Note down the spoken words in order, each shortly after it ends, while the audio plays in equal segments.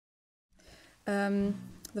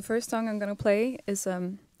The first song I'm gonna play is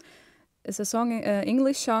a song,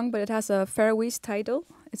 English song, but it has a Faroese title.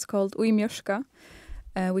 It's called Mjorka,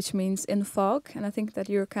 which means in fog, and I think that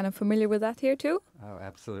you're kind of familiar with that here too. Oh,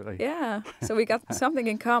 absolutely. Yeah, so we got something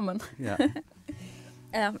in common. Yeah.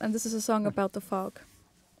 And this is a song about the fog.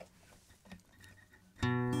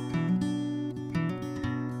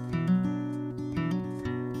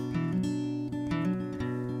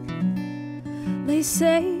 They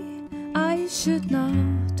say I should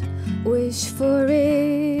not wish for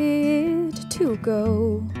it to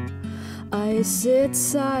go. I sit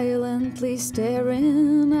silently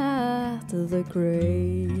staring at the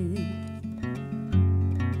grey.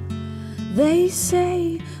 They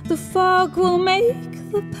say the fog will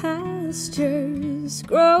make the pastures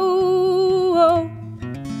grow.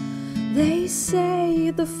 They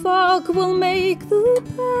say the fog will make the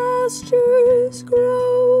pastures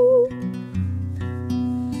grow.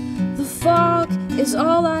 The fog is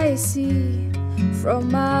all I see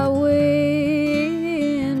from my window.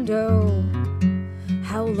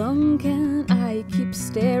 How long can I keep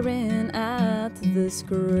staring at this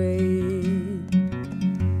grey?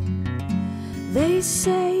 They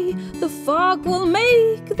say the fog will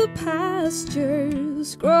make the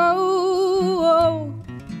pastures grow.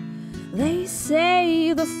 They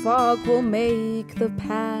say the fog will make the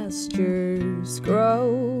pastures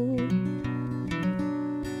grow.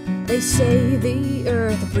 They say the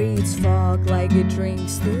earth breathes fog like it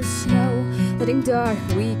drinks the snow, letting dark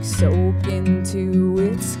weeks soak into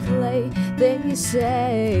its clay. They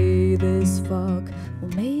say this fog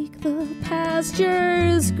will make the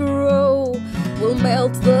pastures grow, will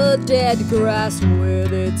melt the dead grass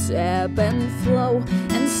with its ebb and flow,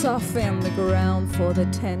 and soften the ground for the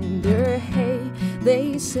tender hay.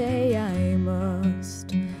 They say I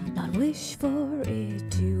must not wish for it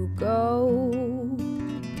to go.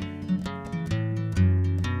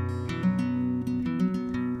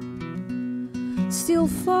 Still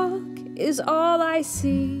fog is all I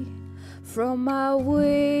see from my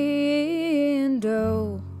window.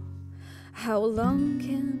 How long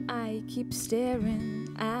can I keep staring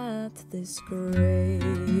at this grey?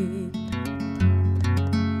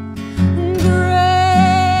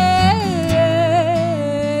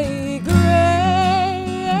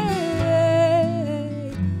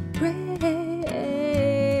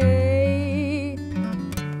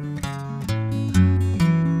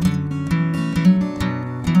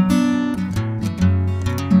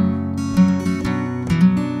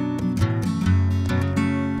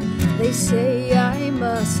 They say I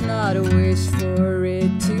must not wish for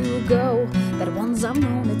it to go, that once I've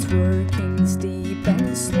known its workings deep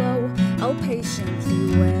and slow, I'll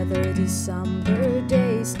patiently weather these somber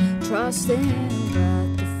days, trusting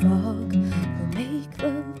that the